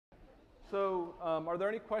So are there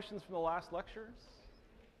any questions from the last lectures?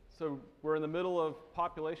 So we're in the middle of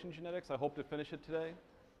population genetics. I hope to finish it today.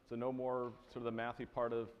 So no more sort of the mathy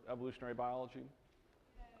part of evolutionary biology.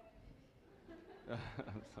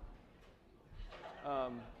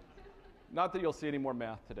 Not that you'll see any more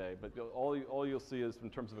math today, but all you'll see is, in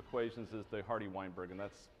terms of equations, is the Hardy-Weinberg, and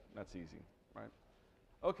that's easy, right?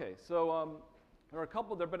 Okay, so there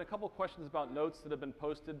have been a couple questions about notes that have been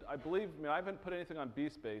posted. I haven't put anything on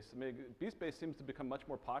BSpace. BSpace seems to become much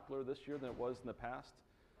more popular this year than it was in the past.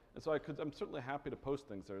 And so I'm certainly happy to post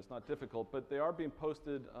things there. It's not difficult, but they are being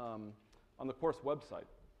posted on the course website.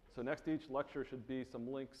 So next to each lecture should be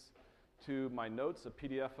some links to my notes, a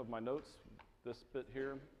PDF of my notes, this bit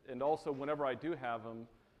here, and also whenever I do have them,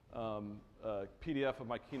 a PDF of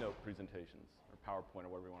my keynote presentations, or PowerPoint, or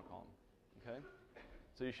whatever you want to call them, okay?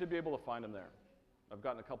 So you should be able to find them there. I've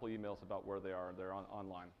gotten a couple emails about where they are. They're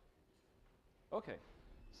online. Okay,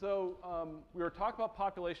 so we were talking about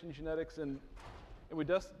population genetics, and we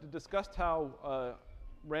discussed how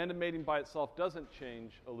random mating by itself doesn't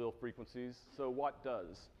change allele frequencies, so what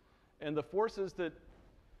does? And the forces that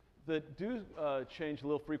do change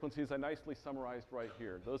allele frequencies I nicely summarized right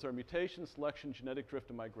here. Those are mutation, selection, genetic drift,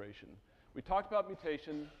 and migration. We talked about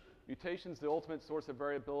mutation. Mutation is the ultimate source of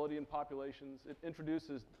variability in populations. It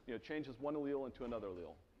introduces, changes one allele into another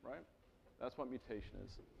allele, right? That's what mutation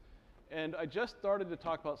is. And I just started to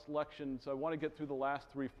talk about selection, so I want to get through the last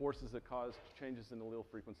three forces that cause changes in allele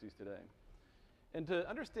frequencies today. And to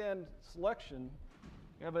understand selection,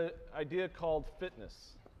 we have an idea called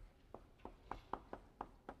fitness.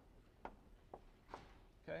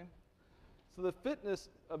 Okay? So the fitness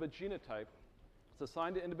of a genotype is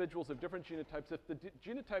assigned to individuals of different genotypes. If the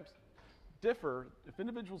genotypes differ, if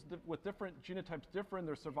individuals with different genotypes differ in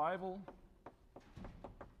their survival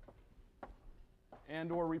and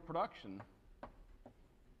or reproduction,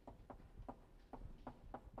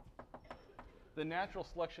 then natural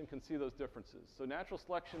selection can see those differences. So natural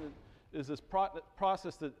selection is this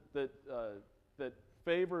process that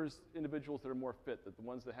favors individuals that are more fit, the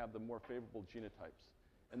ones that have the more favorable genotypes.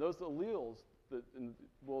 And those alleles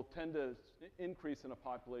will tend to increase in a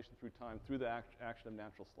population through time through the action of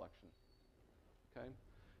natural selection. Okay?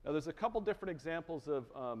 Now there's a couple different examples of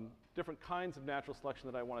different kinds of natural selection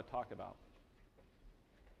that I want to talk about.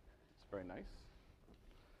 It's very nice.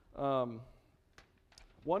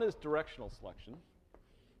 One is directional selection.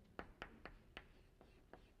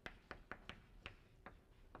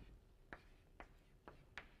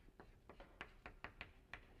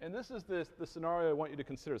 And this is the scenario I want you to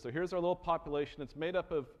consider. So here's our little population. It's made up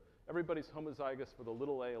of everybody's homozygous for the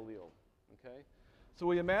little a allele, okay? So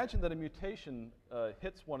we imagine that a mutation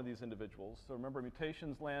hits one of these individuals. So remember,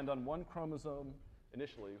 mutations land on one chromosome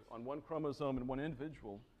initially, on one chromosome in one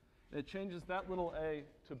individual, and it changes that little a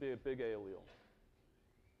to be a big A allele,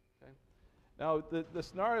 okay? Now, the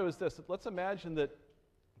scenario is this. Let's imagine that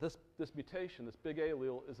this mutation, this big A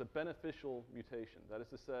allele, is a beneficial mutation. That is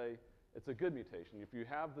to say, it's a good mutation. If you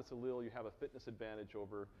have this allele, you have a fitness advantage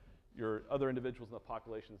over your other individuals in the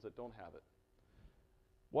populations that don't have it.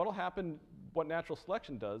 What will happen, what natural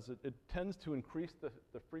selection does, it tends to increase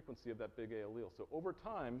the frequency of that big A allele. So over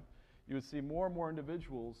time, you would see more and more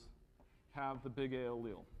individuals have the big A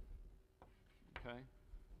allele. Okay?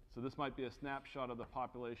 So this might be a snapshot of the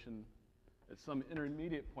population at some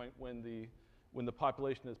intermediate point when the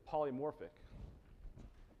population is polymorphic.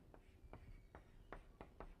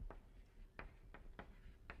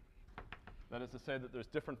 That is to say that there's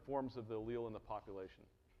different forms of the allele in the population.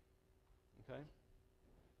 Okay?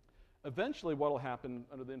 Eventually, what will happen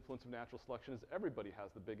under the influence of natural selection is everybody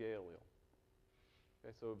has the big A allele.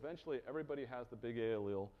 Okay, so eventually, everybody has the big A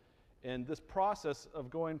allele. And this process of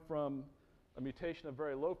going from a mutation of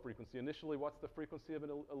very low frequency, initially, what's the frequency of an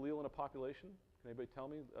allele in a population? Can anybody tell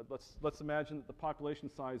me? Let's imagine that the population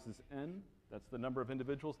size is n. That's the number of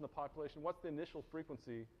individuals in the population. What's the initial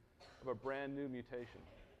frequency of a brand new mutation?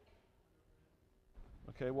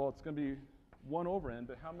 Okay, well, it's going to be 1 over n,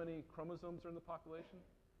 but how many chromosomes are in the population?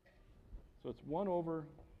 So it's 1 over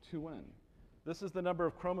 2n. This is the number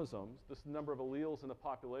of chromosomes. This is the number of alleles in the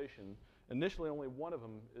population. Initially, only one of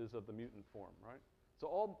them is of the mutant form, right? So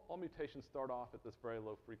all mutations start off at this very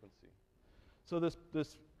low frequency. So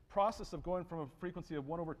this process of going from a frequency of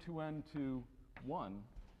 1 over 2n to 1,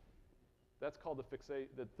 that's called the fixate.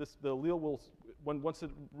 The allele will, once it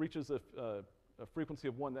reaches a frequency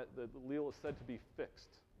of 1, that the allele is said to be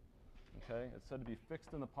fixed. Okay, it's said to be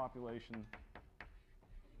fixed in the population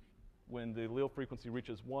when the allele frequency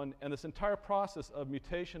reaches 1. And this entire process of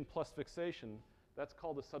mutation plus fixation, that's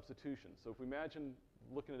called a substitution. So if we imagine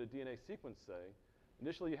looking at a DNA sequence, say,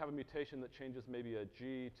 Initially, you have a mutation that changes maybe a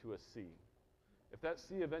G to a C. If that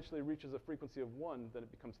C eventually reaches a frequency of 1, then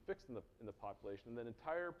it becomes fixed in the population. And that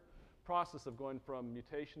entire process of going from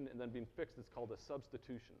mutation and then being fixed is called a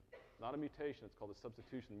substitution. Not a mutation, it's called a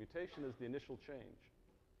substitution. Mutation is the initial change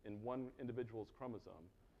in one individual's chromosome.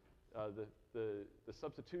 The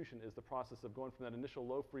substitution is the process of going from that initial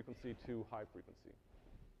low frequency to high frequency.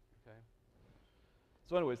 Okay?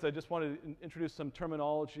 So anyways, I just wanted to introduce some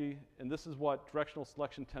terminology, and this is what directional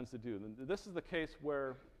selection tends to do. And this is the case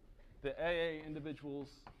where the AA individuals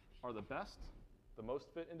are the best, the most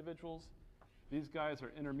fit individuals. These guys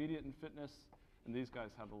are intermediate in fitness, and these guys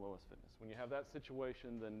have the lowest fitness. When you have that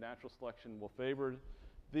situation, then natural selection will favor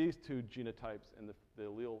these two genotypes, and the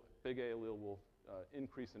allele, big A allele will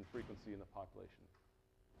increase in frequency in the population.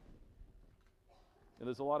 And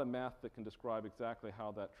there's a lot of math that can describe exactly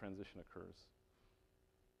how that transition occurs.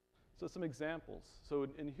 So some examples. So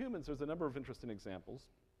in humans, there's a number of interesting examples.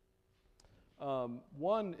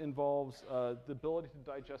 One involves the ability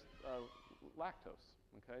to digest lactose.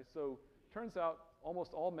 Okay, so turns out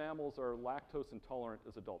almost all mammals are lactose intolerant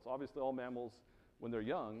as adults. Obviously, all mammals, when they're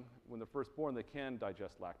young, when they're first born, they can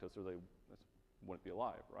digest lactose, or they wouldn't be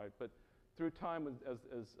alive, right? But through time, as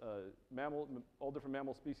all different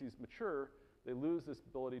mammal species mature, they lose this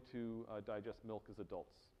ability to digest milk as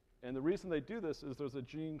adults. And the reason they do this is there's a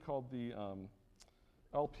gene called the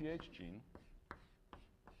LPH gene.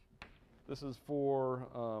 This is for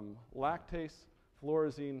lactase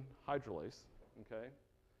fluorescein hydrolase, okay?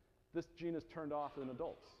 This gene is turned off in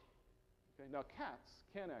adults. Okay? Now, cats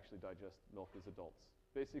can actually digest milk as adults.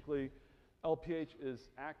 Basically, LPH is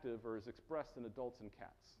active or is expressed in adults and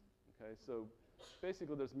cats. Okay? So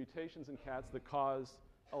basically, there's mutations in cats that cause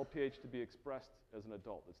LPH to be expressed as an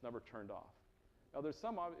adult. It's never turned off. Now, there's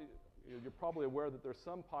some, you're probably aware that there's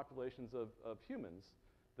some populations of humans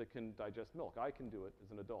that can digest milk. I can do it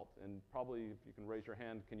as an adult, and probably if you can raise your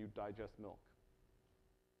hand, can you digest milk?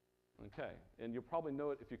 Okay, and you'll probably know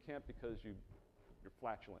it if you can't because you're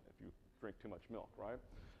flatulent if you drink too much milk, right?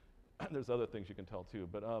 There's other things you can tell too,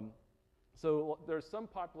 but so there's some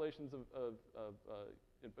populations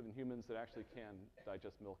in humans that actually can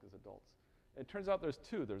digest milk as adults. And it turns out there's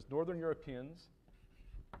two. There's Northern Europeans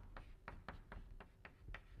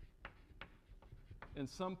and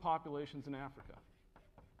some populations in Africa.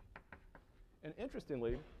 And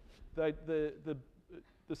interestingly,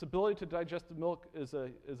 this ability to digest the milk as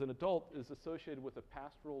an adult is associated with a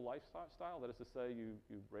pastoral lifestyle. That is to say, you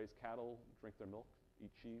raise cattle, drink their milk,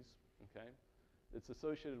 eat cheese, okay? It's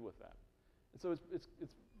associated with that. And so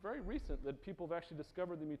it's very recent that people have actually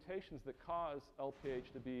discovered the mutations that cause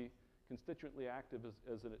LPH to be constituently active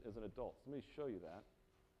as an adult. Let me show you that.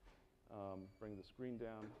 Bring the screen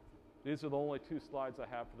down. These are the only two slides I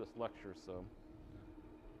have for this lecture, so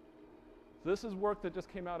this is work that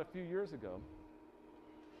just came out a few years ago.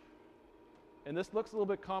 And this looks a little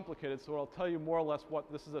bit complicated, so I'll tell you more or less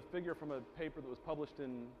what, this is a figure from a paper that was published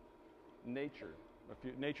in Nature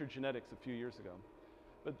Genetics a few years ago.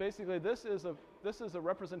 But basically, this is a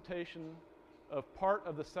representation of part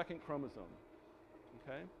of the second chromosome,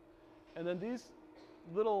 okay? And then these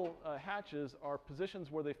little hatches are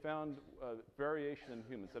positions where they found variation in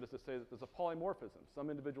humans. That is to say that there's a polymorphism. Some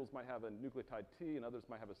individuals might have a nucleotide T and others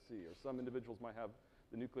might have a C, or some individuals might have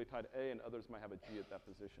the nucleotide A and others might have a G at that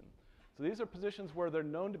position. So these are positions where they're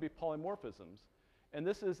known to be polymorphisms, and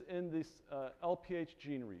this is in this LPH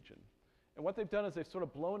gene region. And what they've done is they've sort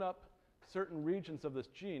of blown up certain regions of this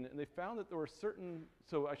gene, and they found that there were certain,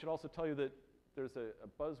 so I should also tell you that there's a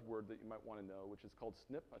buzzword that you might want to know, which is called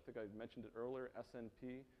SNP. I think I mentioned it earlier,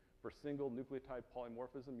 SNP, for single nucleotide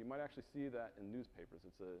polymorphism. You might actually see that in newspapers.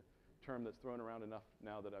 It's a term that's thrown around enough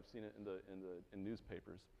now that I've seen it in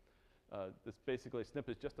newspapers. This basically, SNP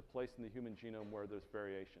is just a place in the human genome where there's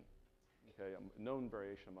variation, okay, a known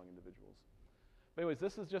variation among individuals. But anyways,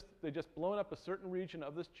 this is just, they just blown up a certain region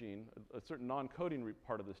of this gene, a certain non-coding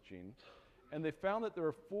part of this gene, and they found that there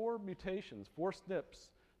were 4 mutations, 4 SNPs,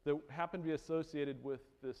 that happen to be associated with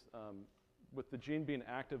this, with the gene being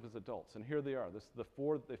active as adults. And here they are. This is the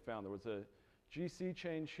 4 that they found. There was a GC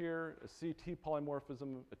change here, a CT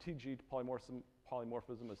polymorphism, a TG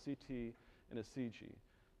polymorphism, a CT, and a CG.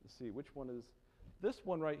 Let's see, which one is this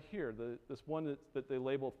one right here? This one that they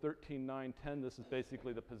labeled 13, 9, 10. This is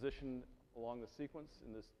basically the position along the sequence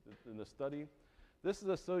in this study. This is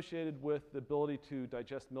associated with the ability to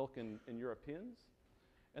digest milk in Europeans.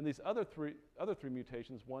 And these other three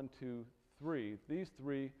mutations, 1, 2, 3, these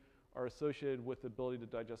 3 are associated with the ability to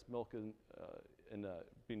digest milk in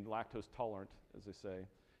being lactose tolerant, as they say,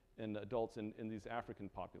 in adults in these African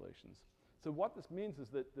populations. So what this means is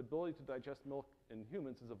that the ability to digest milk in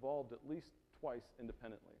humans has evolved at least twice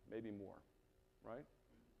independently, maybe more, right?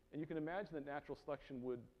 And you can imagine that natural selection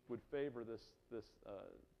would favor the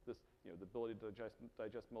ability to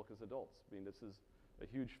digest milk as adults. I mean, this is a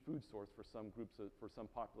huge food source for some groups, for some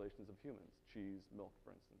populations of humans, cheese, milk,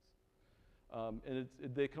 for instance.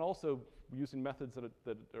 They can also, using methods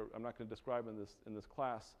that I'm not going to describe in this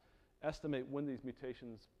class, estimate when these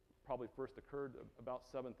mutations probably first occurred. About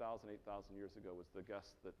 7,000, 8,000 years ago was the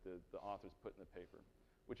guess that the authors put in the paper,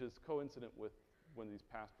 which is coincident with when these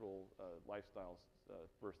pastoral lifestyles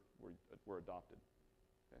first were adopted.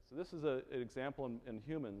 Okay, so this is an example in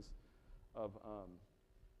humans of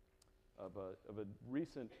a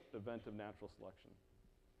recent event of natural selection.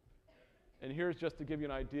 And here's just to give you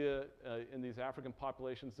an idea in these African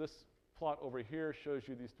populations. This plot over here shows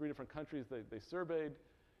you these 3 different countries they surveyed.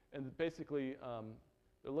 And basically,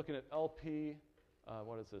 they're looking at LP,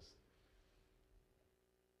 what is this?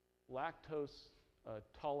 Lactose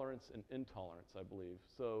tolerance and intolerance, I believe.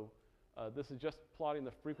 So this is just plotting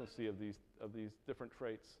the frequency of these different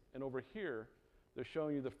traits. And over here, they're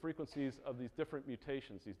showing you the frequencies of these different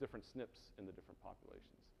mutations, these different SNPs in the different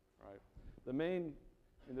populations, right? The main,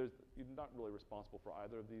 you're not really responsible for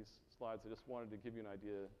either of these slides. I just wanted to give you an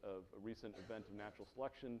idea of a recent event of natural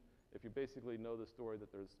selection. If you basically know the story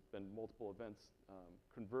that there's been multiple events,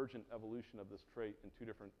 convergent evolution of this trait in 2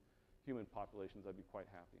 different human populations, I'd be quite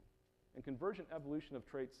happy. And convergent evolution of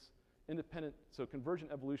traits, so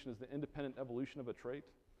convergent evolution is the independent evolution of a trait.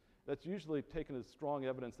 That's usually taken as strong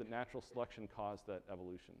evidence that natural selection caused that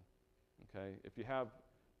evolution. Okay? If you have,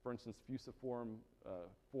 for instance, fusiform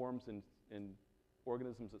forms in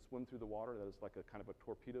organisms that swim through the water, that is like a kind of a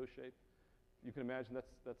torpedo shape, you can imagine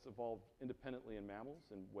that's evolved independently in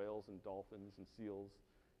mammals, in whales and dolphins and seals,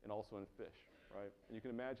 and also in fish, right? And you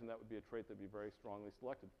can imagine that would be a trait that would be very strongly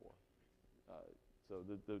selected for. So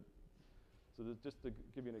just to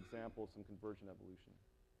give you an example of some convergent evolution.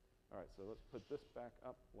 All right, so let's put this back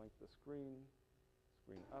up, blank the screen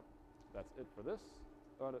up. That's it for this.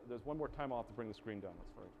 Oh, there's one more time I'll have to bring the screen down,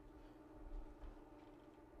 that's right.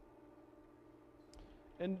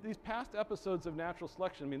 And these past episodes of natural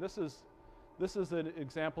selection, I mean, this is an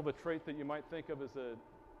example of a trait that you might think of as a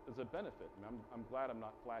benefit. I mean, I'm glad I'm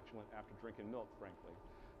not flatulent after drinking milk, frankly.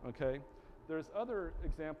 Okay? There's other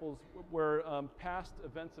examples where past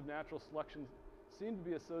events of natural selection seem to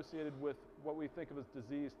be associated with what we think of as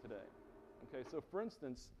disease today. Okay, so for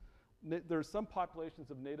instance, there's some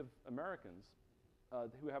populations of Native Americans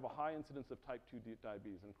who have a high incidence of type 2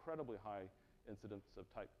 diabetes, incredibly high incidence of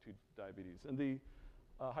type 2 diabetes. And the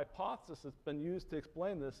hypothesis that's been used to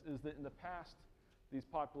explain this is that in the past, these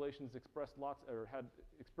populations had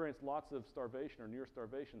experienced lots of starvation or near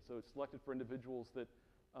starvation, so it's selected for individuals that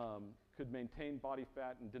could maintain body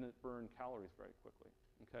fat and didn't burn calories very quickly.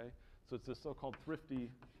 Okay, so it's this so-called thrifty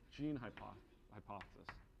gene hypothesis.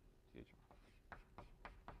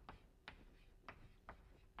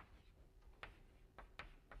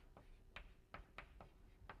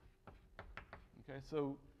 Okay,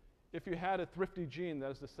 so if you had a thrifty gene,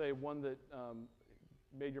 that is to say one that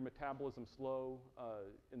made your metabolism slow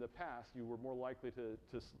in the past, you were more likely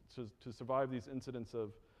to survive these incidents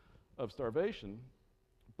of starvation.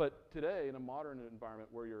 But today, in a modern environment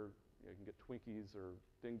where you can get Twinkies or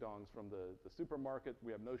ding-dongs from the supermarket,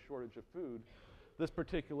 we have no shortage of food, this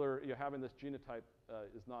particular, having this genotype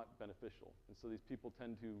is not beneficial. And so these people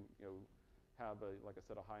tend to have, like I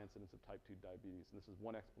said, a high incidence of type 2 diabetes. And this is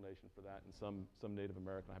one explanation for that in some Native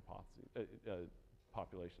American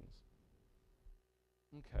populations.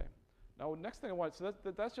 Okay. Now, next thing I want, so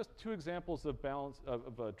that's just 2 examples of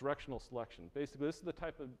directional selection. Basically, this is the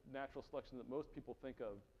type of natural selection that most people think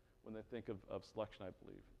of when they think of selection, I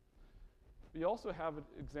believe. We also have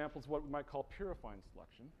examples of what we might call purifying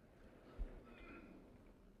selection.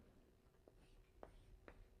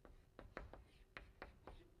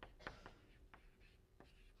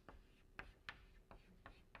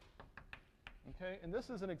 Okay, and this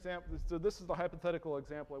is an example, so this is the hypothetical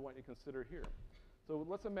example I want you to consider here. So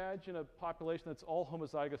let's imagine a population that's all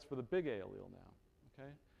homozygous for the big A allele now, okay?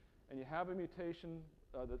 And you have a mutation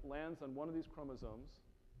that lands on one of these chromosomes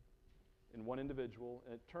in one individual,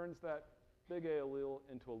 and it turns that big A allele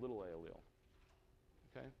into a little a allele,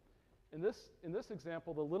 okay? In this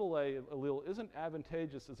example, the little a allele isn't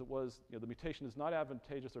advantageous as it was, the mutation is not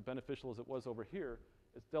advantageous or beneficial as it was over here.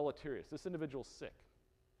 It's deleterious. This individual's sick.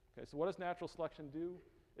 Okay, so what does natural selection do?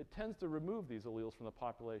 It tends to remove these alleles from the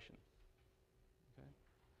population. Okay?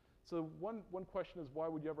 So one question is, why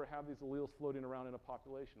would you ever have these alleles floating around in a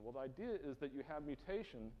population? Well, the idea is that you have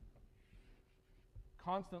mutation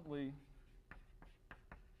constantly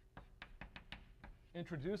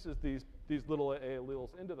introduces these little a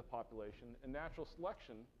alleles into the population, and natural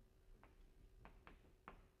selection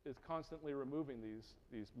is constantly removing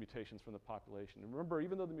these mutations from the population. And remember,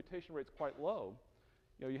 even though the mutation rate's quite low,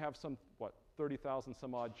 you have some, 30,000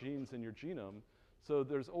 some odd genes in your genome, so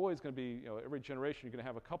there's always going to be, every generation you're going to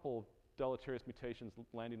have a couple deleterious mutations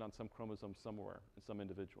landing on some chromosome somewhere in some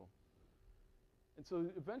individual. And so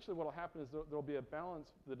eventually what will happen is there'll be a balance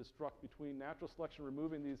that is struck between natural selection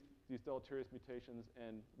removing these deleterious mutations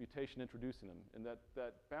and mutation introducing them. And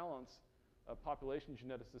that balance, population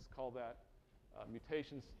geneticists call that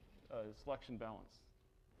mutations selection balance.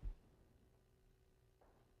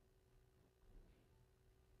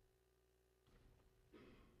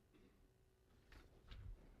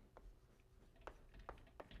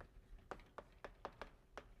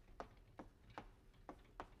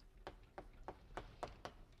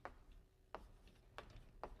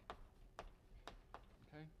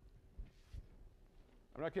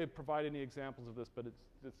 I'm not going to provide any examples of this, but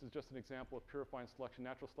this is just an example of purifying selection.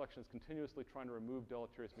 Natural selection is continuously trying to remove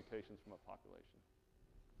deleterious mutations from a population.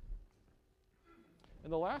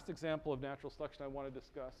 And the last example of natural selection I want to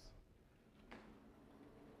discuss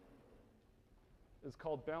is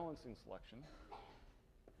called balancing selection.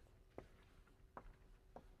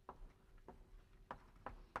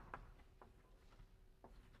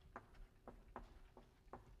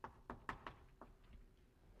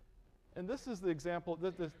 And this is the example,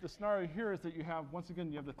 the scenario here is that you have, once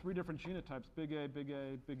again, you have the three different genotypes, big A, big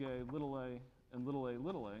A, big A, little a, and little a,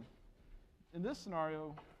 little a. In this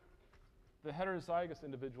scenario, the heterozygous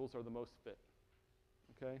individuals are the most fit,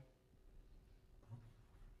 okay?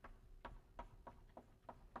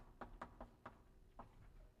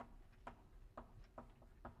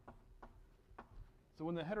 So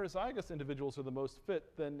when the heterozygous individuals are the most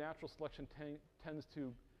fit, then natural selection tends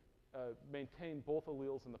to maintain both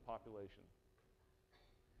alleles in the population.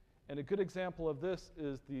 And a good example of this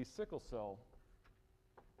is the sickle cell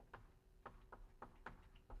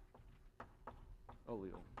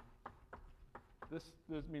allele.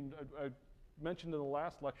 I mentioned in the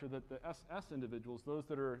last lecture that the SS individuals, those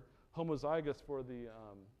that are homozygous for the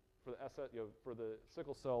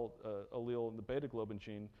sickle cell allele in the beta globin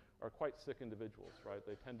gene, are quite sick individuals, right?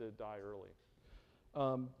 They tend to die early.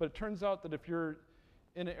 But it turns out that if you're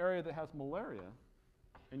in an area that has malaria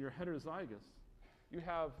and you're heterozygous, you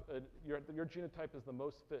have your genotype is the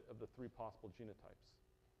most fit of the three possible genotypes.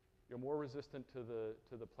 You're more resistant to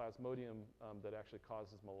the plasmodium that actually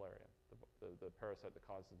causes malaria, the parasite that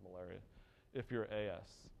causes malaria, if you're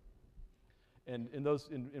AS. And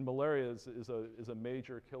in malaria is a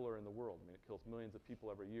major killer in the world. I mean, it kills millions of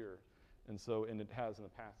people every year, and it has in the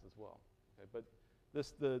past as well. Okay, but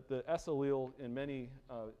the S allele in many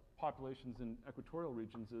populations in equatorial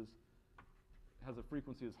regions has a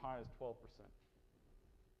frequency as high as 12%.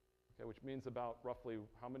 Okay, which means about roughly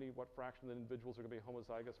what fraction of the individuals are going to be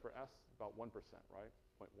homozygous for S? About 1%, right?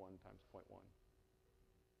 0.1 times 0.1,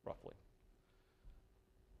 roughly.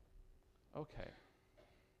 Okay.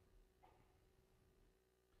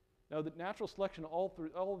 Now, the natural selection, all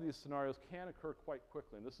of these scenarios can occur quite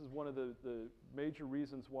quickly, and this is one of the major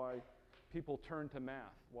reasons why people turn to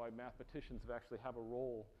math, why mathematicians actually have a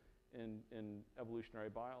role in evolutionary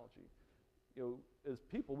biology. As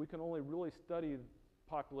people, we can only really study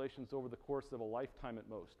populations over the course of a lifetime at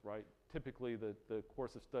most, right? Typically, the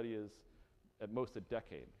course of study is at most a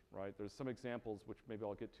decade, right? There's some examples, which maybe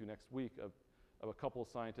I'll get to next week, of a couple of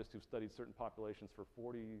scientists who've studied certain populations for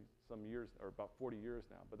 40-some years, or about 40 years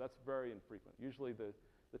now, but that's very infrequent. Usually the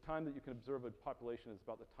time that you can observe a population is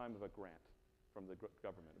about the time of a grant from the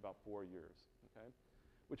government, about 4 years, okay?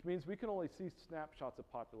 Which means we can only see snapshots of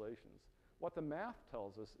populations. What the math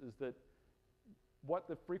tells us is that what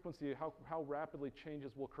the frequency, how rapidly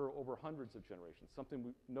changes will occur over hundreds of generations,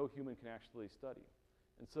 something no human can actually study.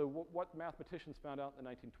 And so what mathematicians found out in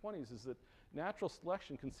the 1920s is that natural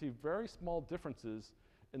selection can see very small differences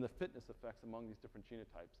in the fitness effects among these different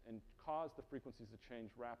genotypes and cause the frequencies to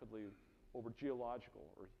change rapidly over geological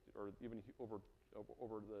or even over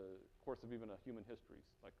the course of even a human history,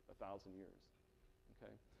 like 1,000 years.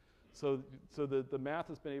 Okay? So the math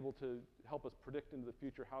has been able to help us predict into the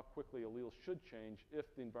future how quickly alleles should change if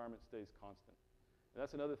the environment stays constant. And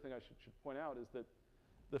that's another thing I should point out is that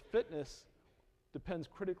the fitness depends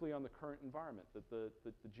critically on the current environment that the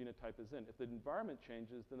genotype is in. If the environment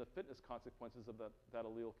changes, then the fitness consequences of that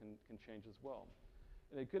allele can change as well.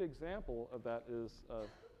 And a good example of that is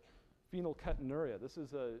phenylketonuria. This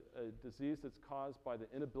is a disease that's caused by the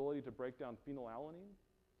inability to break down phenylalanine.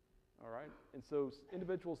 All right? And so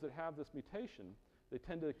individuals that have this mutation, they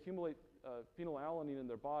tend to accumulate phenylalanine in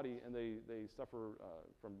their body, and they suffer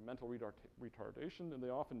from mental retardation, and they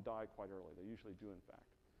often die quite early. They usually do, in fact.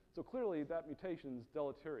 So clearly, that mutation is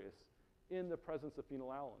deleterious in the presence of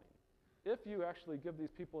phenylalanine. If you actually give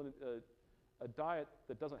these people a diet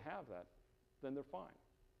that doesn't have that, then they're fine.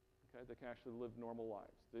 Okay? They can actually live normal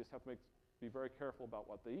lives. They just have to be very careful about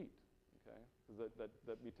what they eat, okay? Because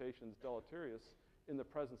that mutation is deleterious in the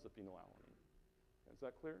presence of phenylalanine. Is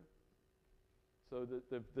that clear? So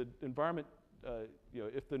the environment,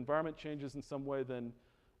 if the environment changes in some way, then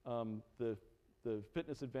the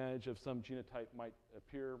fitness advantage of some genotype might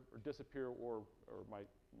appear or disappear, or might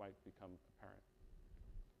become apparent.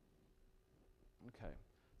 Okay,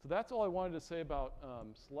 so that's all I wanted to say about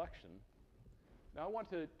selection. Now I want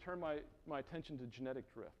to turn my attention to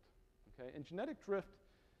genetic drift. Okay, and genetic drift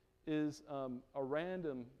is a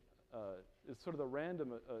random, is sort of the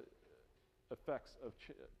random effects of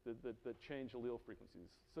that change allele frequencies.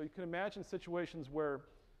 So you can imagine situations where,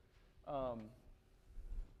 let's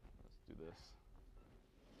do this.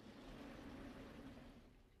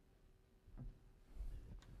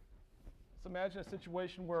 Let's imagine a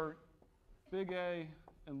situation where big A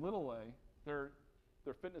and little a, their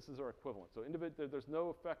fitnesses are equivalent. So there's no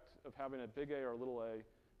effect of having a big A or little a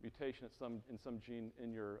mutation in some gene in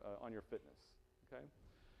on your fitness. Okay,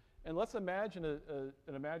 and let's imagine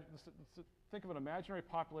think of an imaginary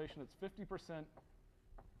population that's 50%,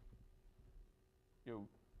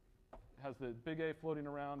 has the big A floating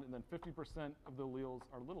around, and then 50% of the alleles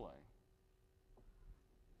are little a.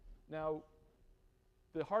 Now,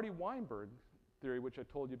 the Hardy-Weinberg theory, which I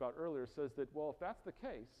told you about earlier, says that, well, if that's the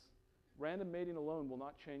case, random mating alone will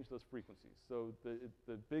not change those frequencies. So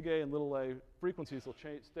the big A and little a frequencies will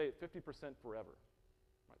stay at 50% forever.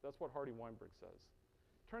 Right? That's what Hardy-Weinberg says.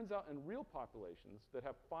 Turns out in real populations that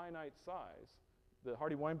have finite size, the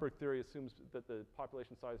Hardy-Weinberg theory assumes that the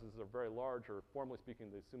population sizes are very large, or formally speaking,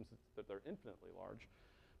 it assumes that they're infinitely large.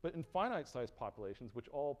 But in finite-sized populations, which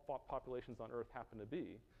all populations on Earth happen to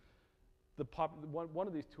be, one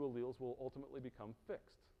of these two alleles will ultimately become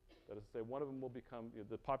fixed. That is to say, one of them will become,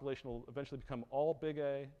 the population will eventually become all big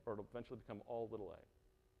A, or it'll eventually become all little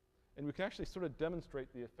a. And we can actually sort of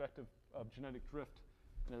demonstrate the effect of genetic drift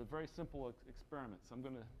in a very simple experiment. So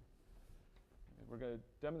we're going to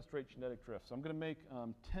demonstrate genetic drift. So I'm going to make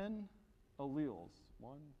 10 alleles.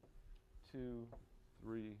 1, 2,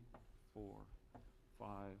 3, 4, 5,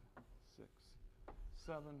 6,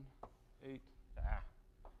 7, 8,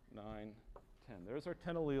 9, 10. There's our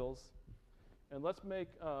 10 alleles. And let's make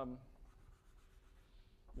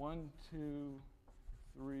 1, 2,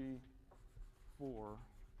 3, 4.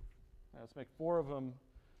 Let's make 4 of them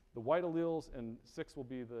the white alleles, and 6 will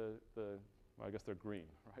be well, I guess they're green,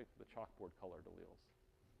 right? The chalkboard colored alleles.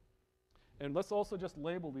 And let's also just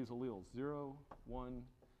label these alleles. 0, 1,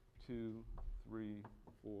 2, 3,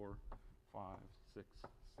 4, 5, 6,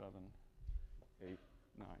 7, 8,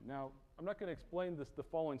 9. Now, I'm not going to explain the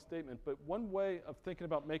following statement, but one way of thinking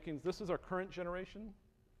about making, this is our current generation.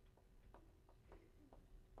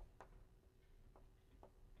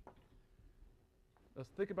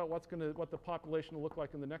 Let's think about what the population will look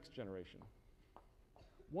like in the next generation.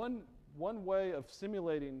 One way of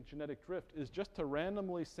simulating genetic drift is just to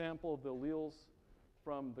randomly sample the alleles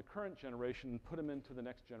from the current generation and put them into the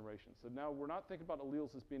next generation. So now we're not thinking about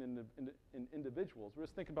alleles as being in individuals. We're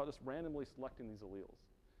just thinking about just randomly selecting these alleles.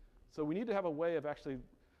 So we need to have a way of actually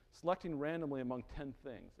selecting randomly among 10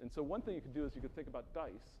 things. And so one thing you could do is you could think about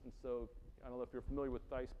dice. And so I don't know if you're familiar with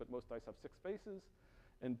dice, but most dice have 6 faces.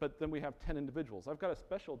 But then we have 10 individuals. I've got a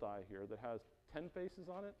special die here that has 10 faces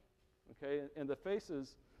on it. Okay, and the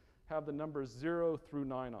faces have the numbers 0 through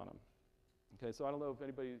 9 on them. Okay, so I don't know if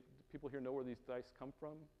people here know where these dice come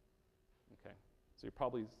from. Okay, so you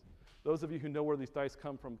probably, those of you who know where these dice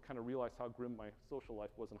come from kind of realize how grim my social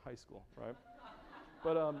life was in high school, right?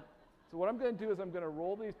 But so what I'm going to do is I'm going to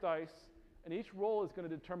roll these dice, and each roll is going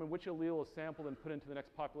to determine which allele is sampled and put into the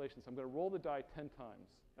next population. So I'm going to roll the die 10 times.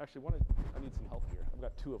 Actually, I need some help here. I've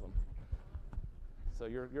got 2 of them. So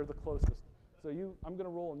you're the closest. So I'm going to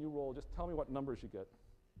roll and you roll. Just tell me what numbers you get.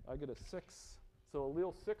 I get a 6. So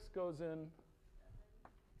allele 6 goes in.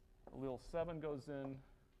 Allele 7 goes in.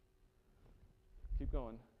 Keep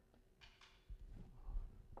going.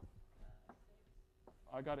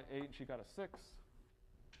 I got an 8 and she got a 6.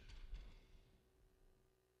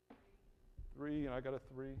 3 and I got a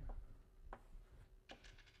 3.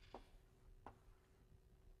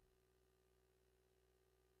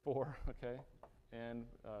 4, okay. And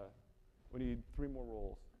we need 3 more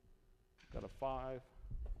rolls. Got a 5,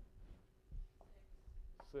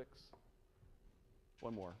 6,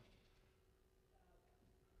 1 more.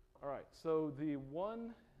 All right, so the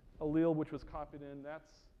one allele which was copied in,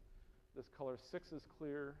 that's this color. 6 is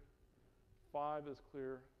clear, 5 is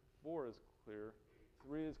clear, 4 is clear,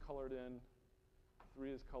 3 is colored in,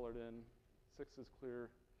 3 is colored in, 6 is clear,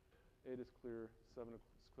 8 is clear, 7 is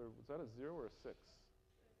clear. Was that a 0 or a 6? I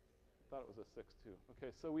thought it was a 6 too.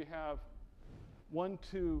 Okay, so we have 1,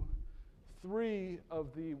 2, 3 of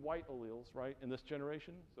the white alleles, right, in this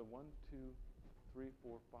generation. So 1, 2, 3,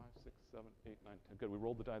 4, 5, 6, 7, 8, 9, 10. Good, we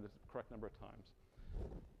rolled the die the correct number of times.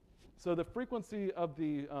 So the frequency of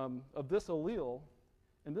this allele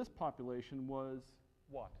in this population was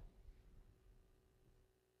what?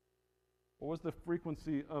 What was the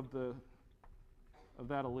frequency of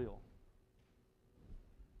that allele?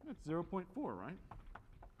 It's 0.4, right?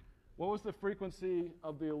 What was the frequency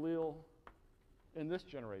of the allele in this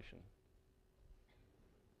generation?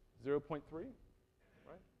 0.3, right?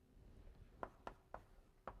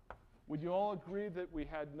 Would you all agree that we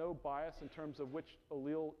had no bias in terms of which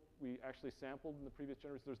allele we actually sampled in the previous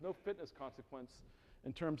generation? There's no fitness consequence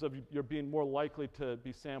in terms of you're being more likely to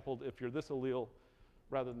be sampled if you're this allele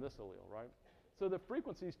rather than this allele, right? So the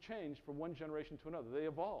frequencies changed from one generation to another. They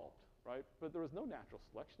evolved, right? But there was no natural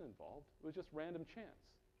selection involved. It was just random chance.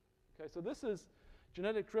 Okay, so this is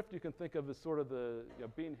genetic drift. You can think of as sort of the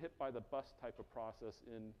being hit by the bus type of process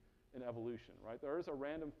in evolution, right? There is a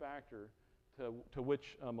random factor to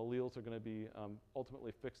which alleles are going to be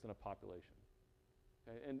ultimately fixed in a population.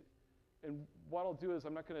 Okay, and what I'll do is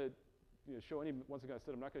I'm not going to show any. Once again, I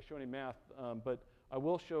said I'm not going to show any math, but I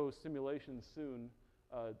will show simulations soon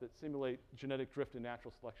that simulate genetic drift and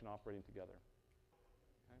natural selection operating together.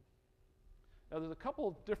 Okay? Now, there's a couple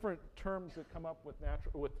of different terms that come up with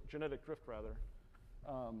genetic drift, rather.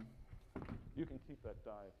 You can keep that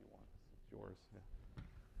die if you want. It's yours. Yeah.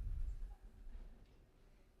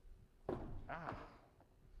 Ah.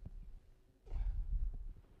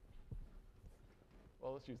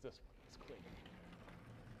 Well, let's use this one. It's clean.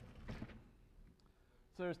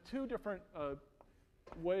 So there's two different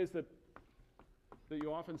ways that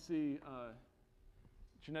you often see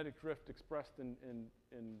genetic drift expressed in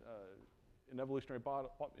evolutionary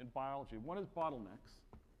biology. One is bottlenecks.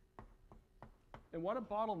 And what a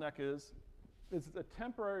bottleneck is a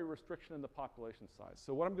temporary restriction in the population size.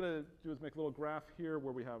 So what I'm going to do is make a little graph here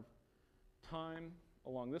where we have time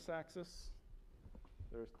along this axis.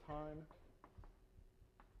 There's time.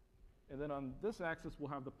 And then on this axis, we'll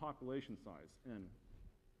have the population size, n.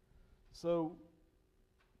 So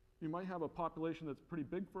you might have a population that's pretty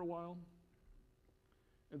big for a while,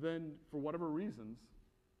 and then for whatever reasons,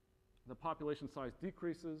 the population size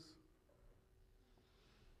decreases,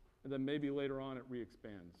 and then maybe later on it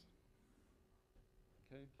re-expands.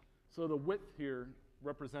 Okay? So the width here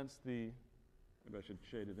represents maybe I should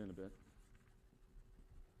shade it in a bit.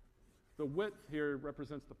 The width here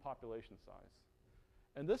represents the population size.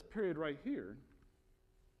 And this period right here,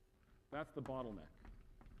 that's the bottleneck.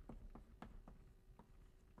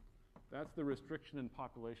 That's the restriction in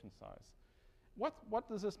population size. What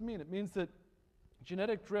does this mean? It means that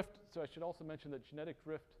genetic drift, so I should also mention that genetic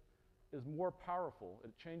drift is more powerful.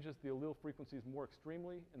 It changes the allele frequencies more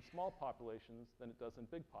extremely in small populations than it does in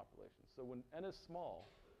big populations. So when n is small,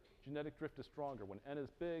 genetic drift is stronger. When n is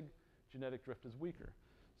big, genetic drift is weaker.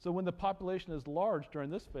 So when the population is large during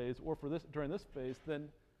this phase, or during this phase, then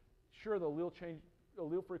sure, the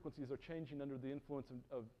allele frequencies are changing under the influence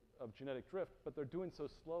of genetic drift, but they're doing so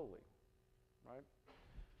slowly, right?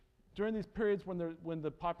 During these periods when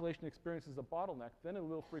the population experiences a bottleneck, then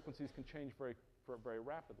allele frequencies can change very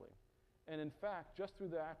rapidly. And in fact, just through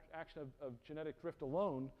the action of genetic drift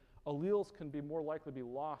alone, alleles can be more likely to be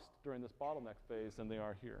lost during this bottleneck phase than they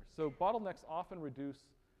are here. So bottlenecks often reduce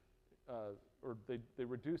or they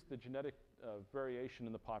reduce the genetic variation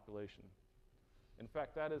in the population. In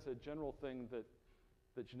fact, that is a general thing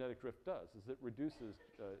that genetic drift does, is it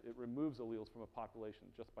removes alleles from a population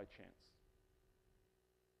just by chance.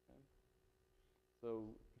 Okay? So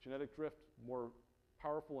genetic drift, more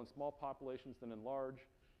powerful in small populations than in large.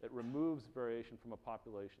 It removes variation from a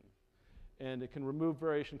population. And it can remove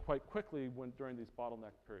variation quite quickly during these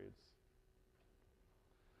bottleneck periods.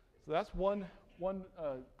 So that's one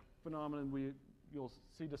phenomenon you'll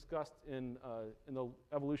see discussed in the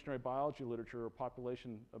evolutionary biology literature or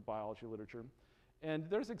population biology literature. And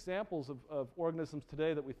there's examples of organisms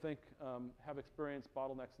today that we think have experienced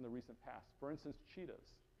bottlenecks in the recent past. For instance,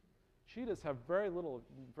 cheetahs. Cheetahs have very little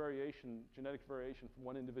genetic variation from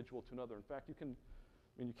one individual to another. In fact, you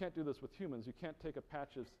can't do this with humans. You can't take a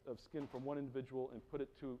patch of skin from one individual and put it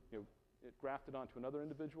graft it onto another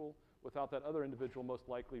individual without that other individual most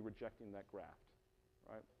likely rejecting that graft,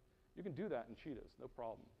 right? You can do that in cheetahs, no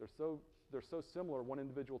problem. They're so similar, one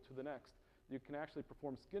individual to the next, you can actually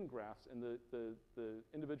perform skin grafts, and the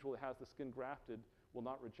individual that has the skin grafted will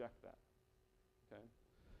not reject that. Okay?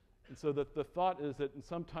 And so the thought is that in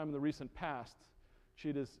some time in the recent past,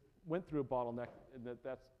 cheetahs went through a bottleneck, and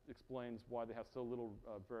that explains why they have so little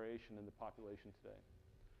variation in the population today.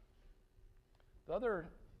 The other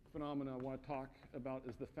phenomenon I want to talk about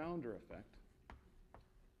is the founder effect.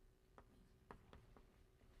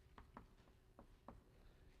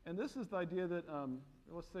 And this is the idea that,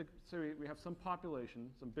 let's say we have some population,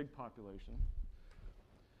 some big population,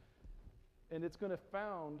 and it's going to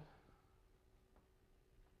found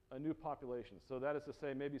a new population. So that is to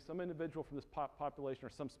say, maybe some individual from this population, or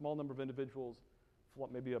some small number of individuals,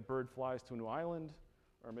 maybe a bird flies to a new island,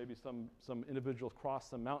 or maybe some individuals cross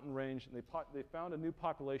some mountain range, and they found a new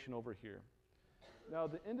population over here. Now,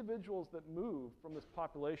 the individuals that move from this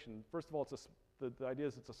population, first of all, the idea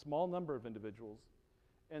is it's a small number of individuals,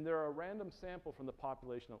 and they're a random sample from the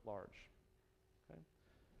population at large. Okay?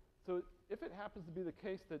 So if it happens to be the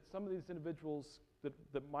case that some of these individuals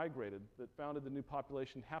that migrated, that founded the new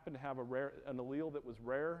population, happen to have an allele that was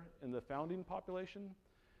rare in the founding population,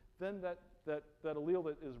 then that allele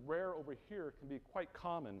that is rare over here can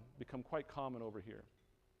become quite common over here.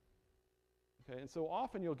 Okay, and so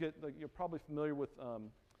often you'll get, you're probably familiar with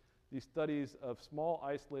these studies of small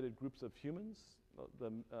isolated groups of humans.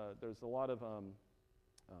 There's a lot of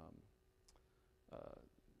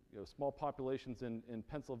small populations in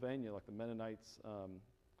Pennsylvania, like the Mennonites,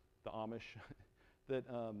 the Amish,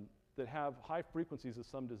 that have high frequencies of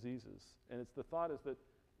some diseases. And the thought is that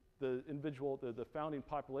the founding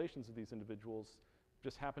populations of these individuals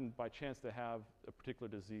just happen by chance to have a particular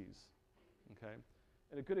disease. Okay?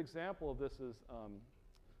 And a good example of this is,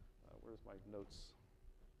 where's my notes?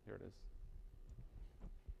 Here it is.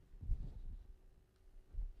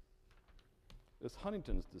 It's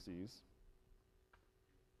Huntington's disease.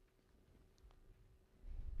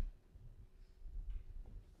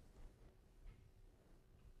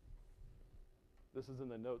 This is in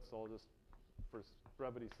the notes, so I'll just, for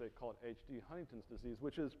brevity's sake, call it HD, Huntington's disease,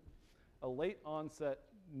 which is a late onset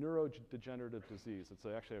neurodegenerative disease. It's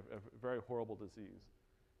actually a very horrible disease.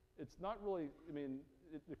 It's not really,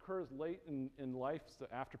 it occurs late in life, so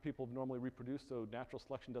after people have normally reproduced, so natural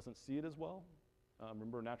selection doesn't see it as well.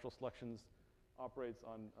 Remember, natural selection operates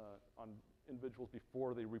on individuals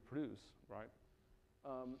before they reproduce, right?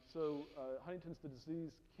 So Huntington's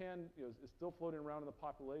disease is still floating around in the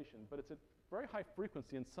population, but it's at very high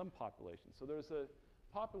frequency in some populations. So there's a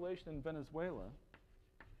population in Venezuela,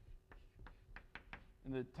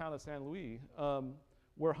 in the town of San Luis,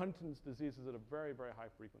 where Huntington's disease is at a very, very high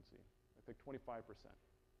frequency, I think 25%.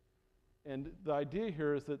 And the idea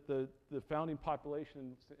here is that the founding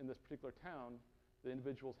population in this particular town, the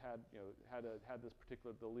individuals had this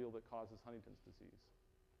particular allele that causes Huntington's disease.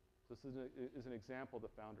 So this is an example of the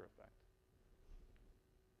founder effect.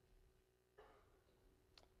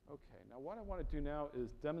 Okay, now what I want to do now is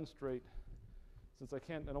demonstrate, since I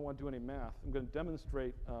don't want to do any math, I'm going to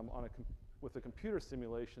demonstrate with a computer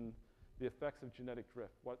simulation the effects of genetic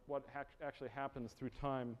drift, what actually happens through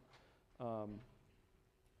time. Let's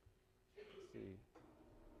see,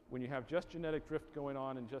 when you have just genetic drift going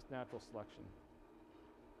on and just natural selection.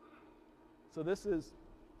 So this is,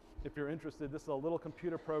 if you're interested, this is a little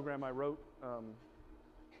computer program I wrote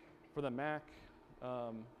for the Mac.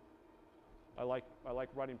 I like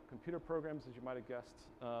writing computer programs, as you might have guessed.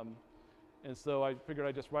 And so I figured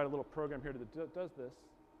I'd just write a little program here that does this.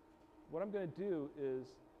 What I'm going to do is,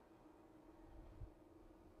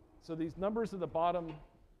 so these numbers at the bottom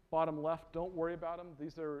left, don't worry about them.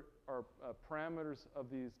 These are parameters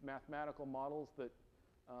of these mathematical models that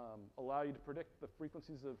allow you to predict the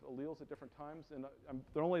frequencies of alleles at different times. And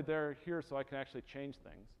they're only there here so I can actually change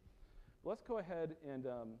things. Let's go ahead and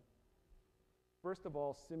first of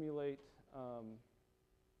all simulate,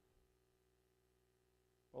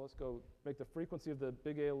 well, let's go make the frequency of the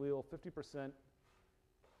big A allele 50%.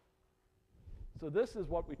 So this is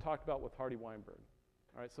what we talked about with Hardy-Weinberg.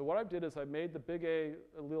 All right, so what I did is I made the big A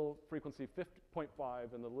allele frequency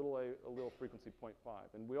 0.5 and the little a allele frequency 0.5.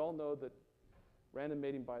 And we all know that random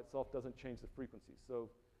mating by itself doesn't change the frequency. So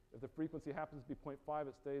if the frequency happens to be 0.5,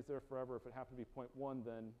 it stays there forever. If it happens to be 0.1,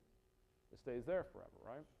 then it stays there forever,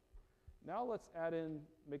 right? Now let's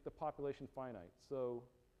make the population finite. So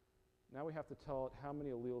now we have to tell it how many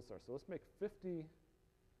alleles are. So let's make 50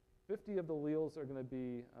 of the alleles are going to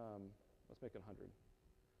be, let's make it 100.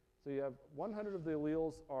 So you have 100 of the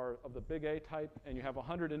alleles are of the big A type, and you have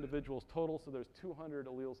 100 individuals total, so there's 200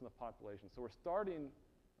 alleles in the population. So we're starting,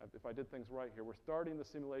 if I did things right here, we're starting the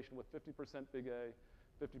simulation with 50% big A,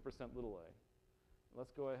 50% little a.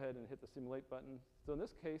 Let's go ahead and hit the simulate button. So in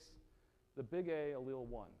this case,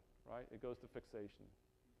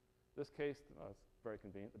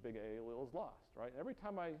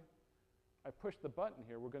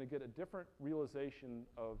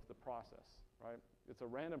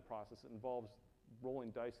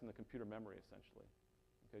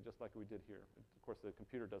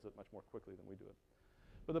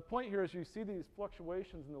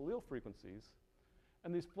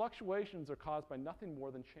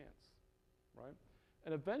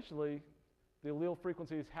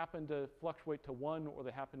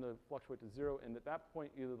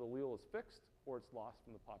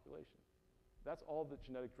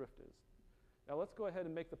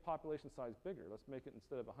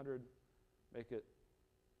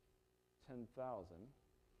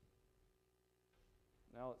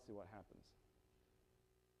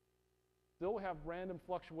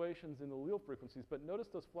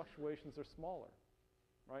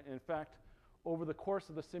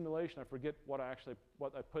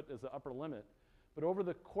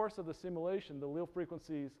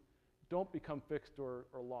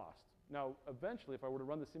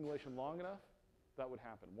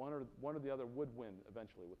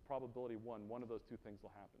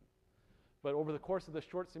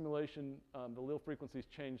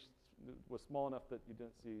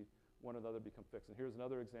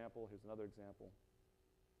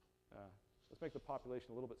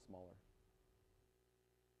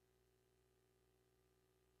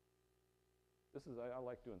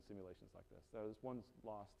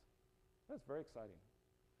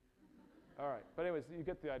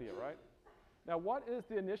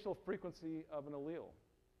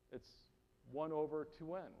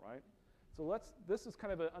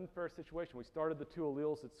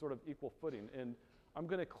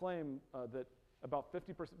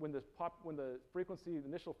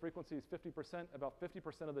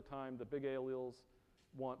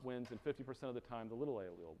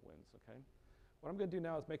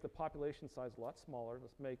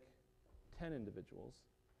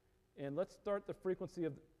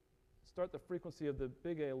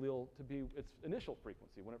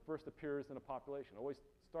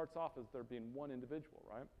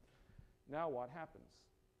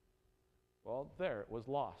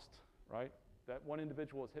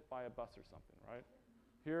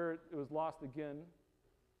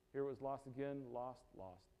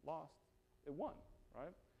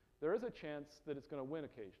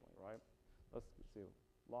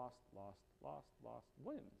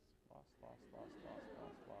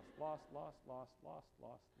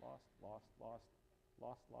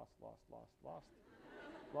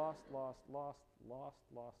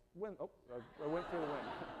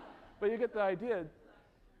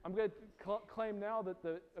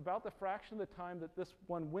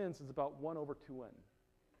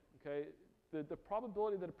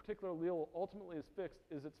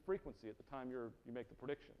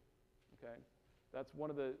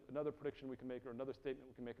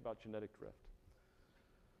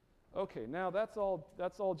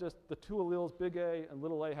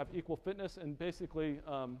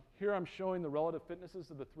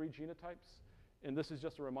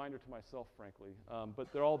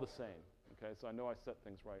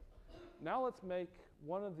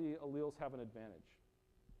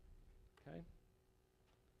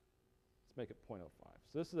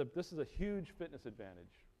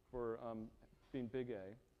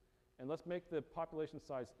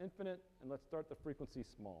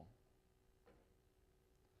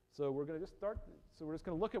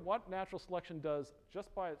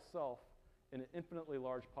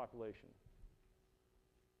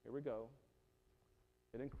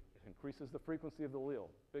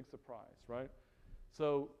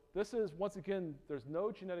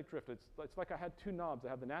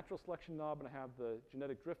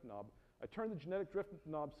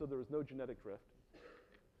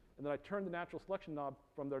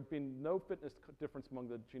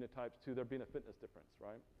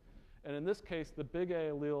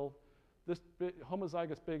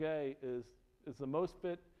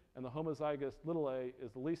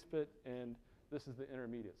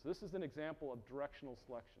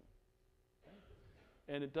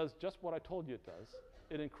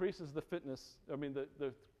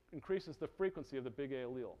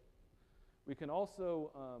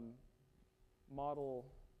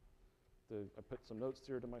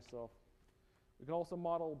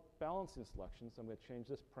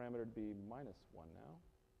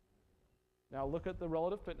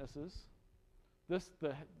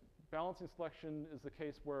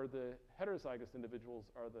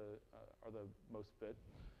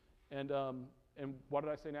 And what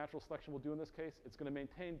did I say natural selection will do in this case? It's going to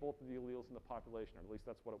maintain both of the alleles in the population, or at least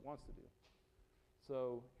that's what it wants to do.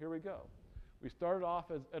 So here we go. We started off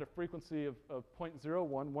at a frequency of 0.01, 1%.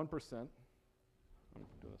 I'm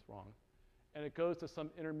doing this wrong. And it goes to some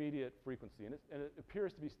intermediate frequency, and it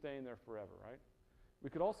appears to be staying there forever, right? We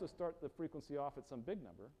could also start the frequency off at some big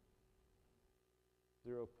number,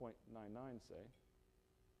 0.99, say,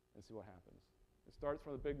 and see what happens. It starts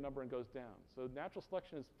from a big number and goes down. So natural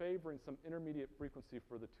selection is favoring some intermediate frequency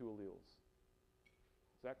for the two alleles.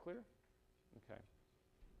 Is that clear? Okay.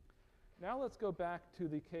 Now let's go back to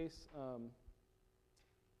the case I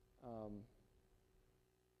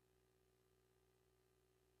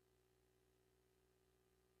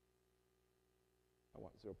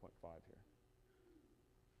want 0.5 here.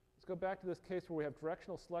 Let's go back to this case where we have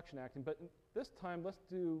directional selection acting, but this time let's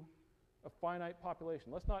do a finite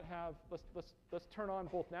population. Let's not have, let's turn on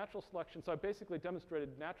both natural selection. So I basically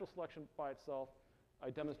demonstrated natural selection by itself.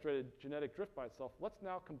 I demonstrated genetic drift by itself. Let's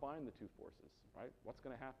now combine the two forces, right? What's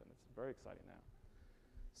going to happen? It's very exciting now.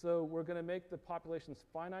 So we're going to make the populations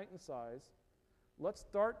finite in size. Let's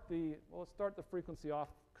start the frequency off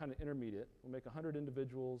kind of intermediate. We'll make 100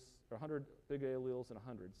 individuals, or 100 big A alleles and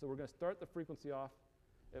 100. So we're going to start the frequency off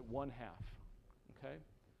at 1/2, okay?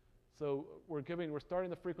 So we're starting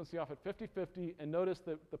the frequency off at 50/50, and notice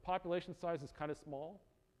that the population size is kind of small.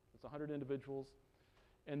 It's 100 individuals.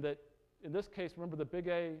 And that in this case, remember the big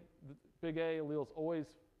A allele is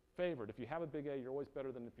always favored. If you have a big A, you're always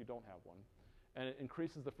better than if you don't have one. And it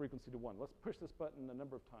increases the frequency to 1. Let's push this button a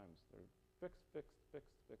number of times. They're fixed, fixed,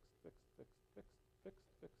 fixed, fixed, fixed, fixed, fixed,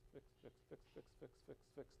 fixed, fixed, fixed, fixed, fixed, fixed, fixed, fixed,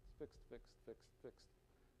 fixed, fixed, fixed, fixed, fixed.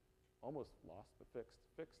 Almost lost, but fixed,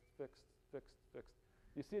 fixed, fixed, fixed, fixed.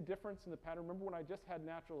 You see a difference in the pattern? Remember when I just had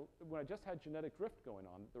genetic drift going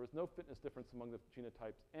on, there was no fitness difference among the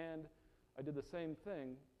genotypes, and I did the same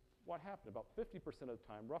thing. What happened? About 50% of the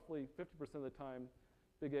time, roughly 50% of the time,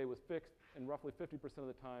 big A was fixed, and roughly 50% of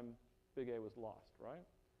the time, big A was lost, right?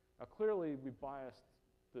 Now clearly we biased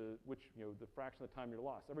the fraction of the time you're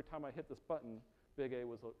lost. Every time I hit this button, big A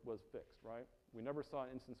was fixed, right? We never saw an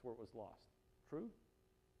instance where it was lost. True?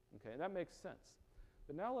 Okay, and that makes sense.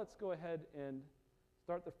 But now let's go ahead and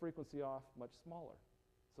start the frequency off much smaller.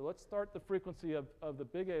 So let's start the frequency of the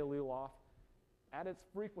big A allele off at its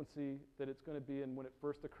frequency that it's going to be in when it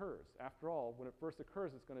first occurs. After all, when it first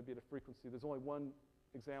occurs, it's going to be at a frequency. There's only one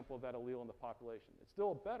example of that allele in the population. It's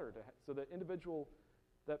still better so the individual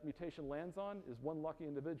that mutation lands on is one lucky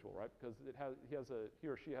individual, right? Because he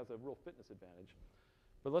or she has a real fitness advantage.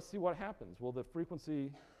 But let's see what happens. Will the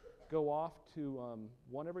frequency go off to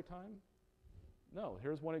 1 every time? No.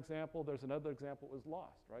 Here's one example. There's another example. It was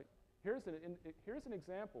lost, right? Here's an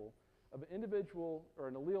example of an individual or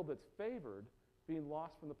an allele that's favored being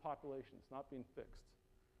lost from the population. It's not being fixed.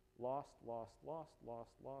 Lost, lost, lost,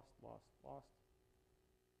 lost, lost, lost, lost.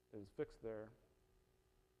 It was fixed there.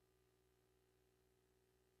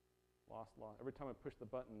 Lost, lost. Every time I push the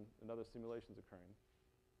button, another simulation is occurring.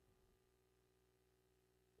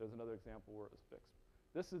 There's another example where it was fixed.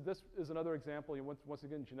 This is another example. Once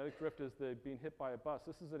again, genetic drift is being hit by a bus.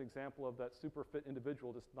 This is an example of that super fit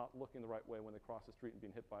individual just not looking the right way when they cross the street and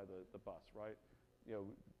being hit by the bus, right?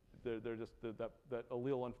 They're just that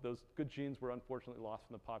allele. Those good genes were unfortunately lost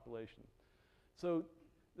from the population. So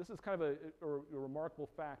this is kind of a remarkable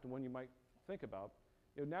fact and one you might think about.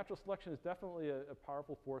 Natural selection is definitely a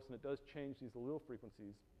powerful force, and it does change these allele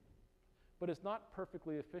frequencies. But it's not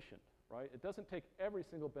perfectly efficient, right? It doesn't take every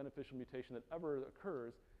single beneficial mutation that ever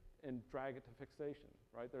occurs and drag it to fixation,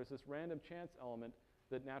 right? There's this random chance element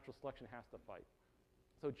that natural selection has to fight.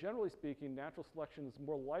 So generally speaking, natural selection is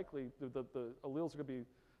more likely, the alleles are going to be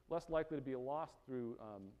less likely to be lost through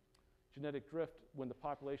genetic drift when the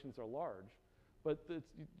populations are large. But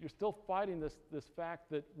you're still fighting this fact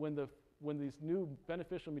that when these new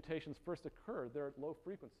beneficial mutations first occur, they're at low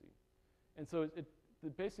frequency. And so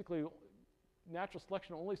basically, natural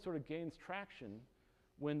selection only sort of gains traction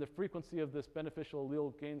when the frequency of this beneficial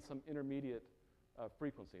allele gains some intermediate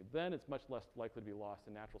frequency. Then it's much less likely to be lost,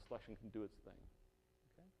 and natural selection can do its thing.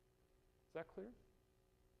 Okay? Is that clear?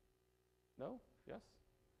 No? Yes?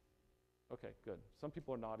 Okay, good. Some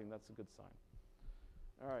people are nodding. That's a good sign.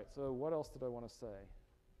 All right, so what else did I want to say?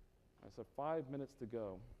 I said 5 minutes to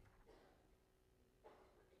go.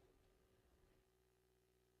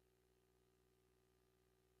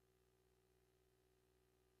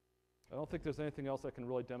 I don't think there's anything else I can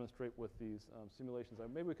really demonstrate with these simulations.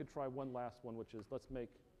 Maybe we could try one last one, which is let's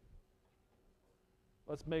make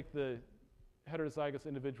the heterozygous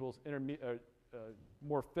individuals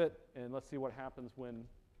more fit, and let's see what happens when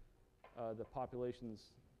the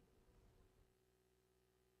populations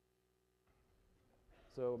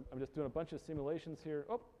So I'm just doing a bunch of simulations here.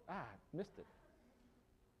 Oh, missed it.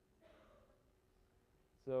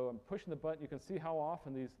 So I'm pushing the button. You can see how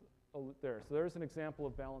often these there. So there's an example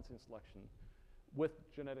of balancing selection with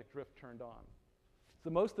genetic drift turned on. So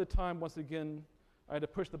most of the time, once again, I had to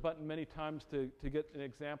push the button many times to get an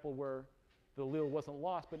example where the allele wasn't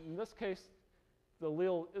lost. But in this case, the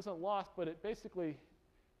allele isn't lost, but it basically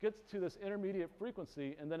gets to this intermediate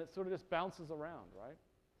frequency, and then it sort of just bounces around, right?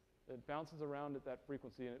 It bounces around at that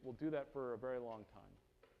frequency, and it will do that for a very long time.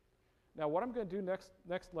 Now, what I'm going to do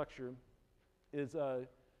next lecture is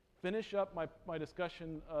finish up my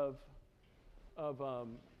discussion of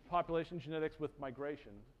population genetics with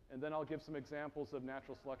migration, and then I'll give some examples of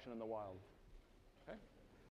natural selection in the wild.